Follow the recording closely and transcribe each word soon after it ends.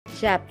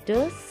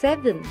Chapter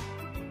 7.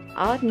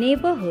 Our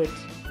Neighborhood.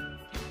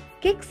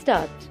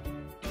 Kickstart.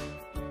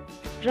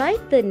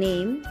 Write the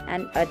name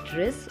and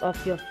address of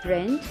your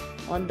friend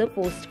on the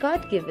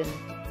postcard given.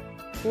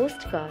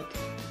 Postcard.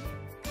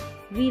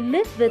 We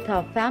live with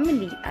our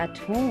family at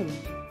home.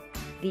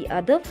 The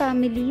other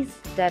families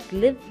that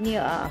live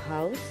near our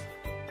house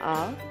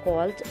are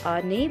called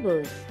our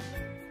neighbors.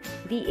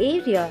 The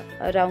area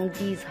around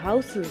these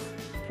houses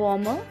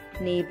form a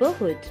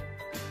neighborhood.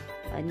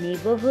 A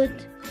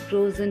neighborhood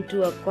grows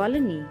into a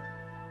colony.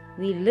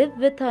 We live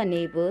with our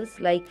neighbors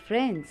like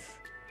friends.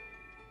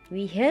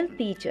 We help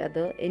each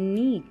other in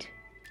need.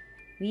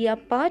 We are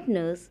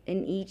partners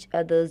in each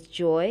other's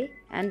joy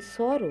and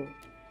sorrow.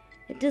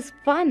 It is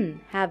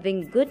fun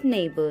having good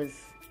neighbors.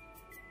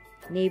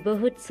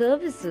 Neighborhood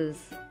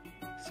services.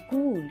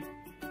 School.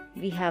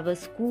 We have a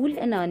school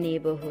in our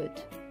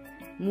neighborhood.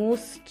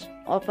 Most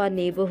of our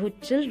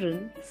neighborhood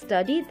children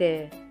study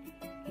there.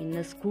 In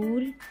a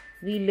school,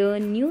 we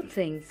learn new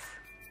things.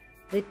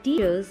 The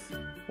teachers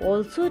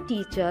also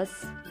teach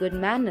us good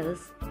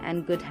manners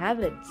and good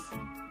habits.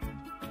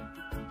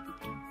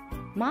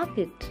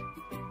 Market.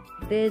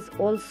 There is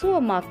also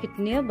a market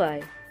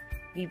nearby.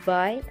 We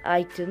buy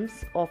items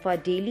of our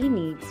daily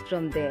needs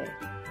from there.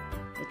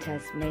 It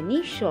has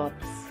many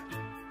shops.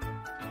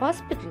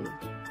 Hospital.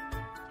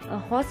 A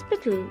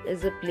hospital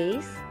is a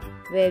place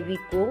where we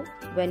go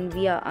when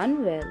we are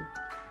unwell.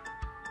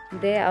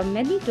 There are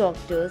many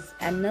doctors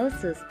and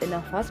nurses in a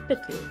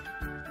hospital.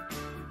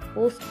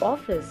 Post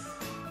office.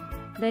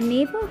 The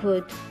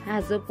neighborhood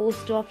has a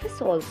post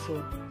office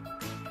also.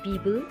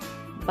 People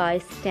buy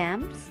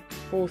stamps,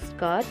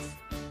 postcards,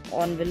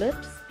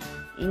 envelopes,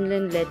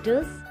 England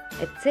letters,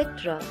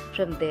 etc.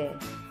 from there.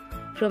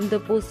 From the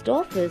post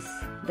office,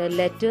 the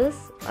letters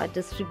are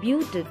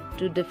distributed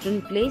to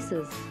different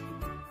places.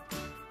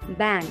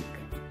 Bank.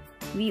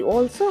 We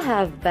also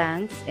have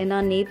banks in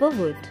our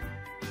neighborhood.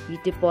 We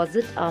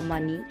deposit our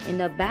money in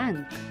a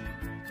bank.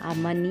 Our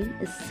money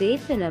is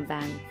safe in a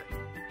bank.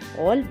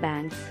 All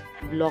banks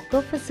have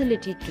locker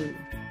facility too.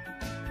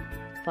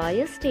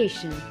 Fire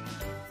station.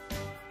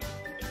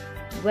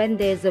 When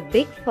there is a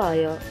big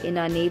fire in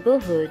our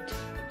neighborhood,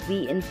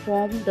 we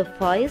inform the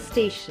fire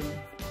station.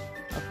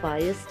 A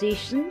fire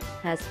station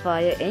has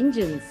fire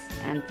engines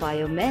and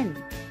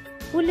firemen.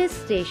 Police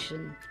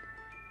station.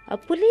 A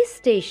police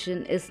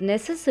station is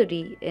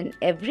necessary in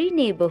every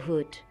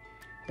neighborhood.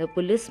 The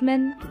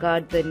policemen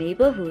guard the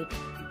neighborhood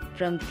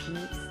from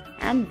thieves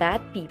and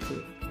bad people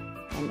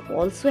and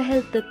also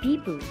help the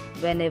people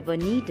whenever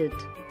needed.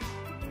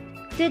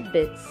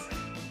 Tidbits.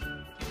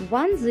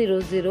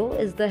 100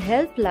 is the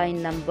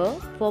helpline number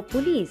for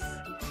police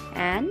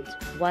and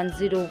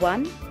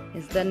 101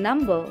 is the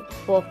number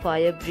for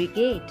fire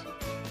brigade.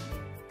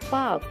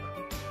 Park.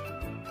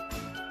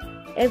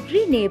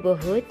 Every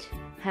neighborhood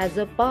has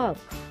a park.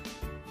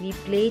 We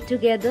play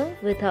together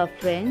with our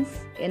friends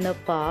in a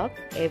park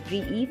every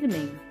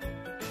evening.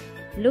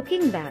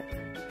 Looking back.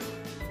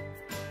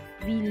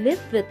 We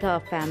live with our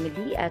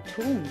family at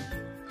home.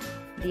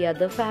 The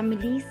other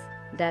families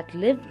that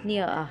live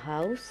near our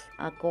house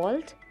are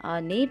called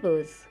our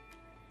neighbors.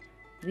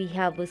 We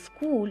have a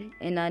school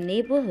in our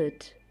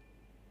neighborhood.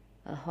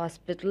 A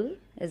hospital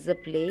is a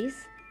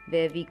place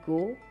where we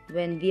go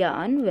when we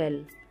are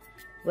unwell.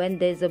 When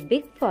there is a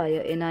big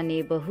fire in our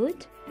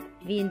neighborhood,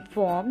 we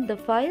inform the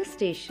fire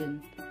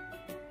station.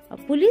 A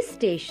police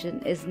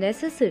station is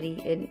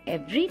necessary in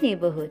every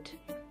neighborhood.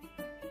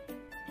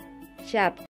 Chapter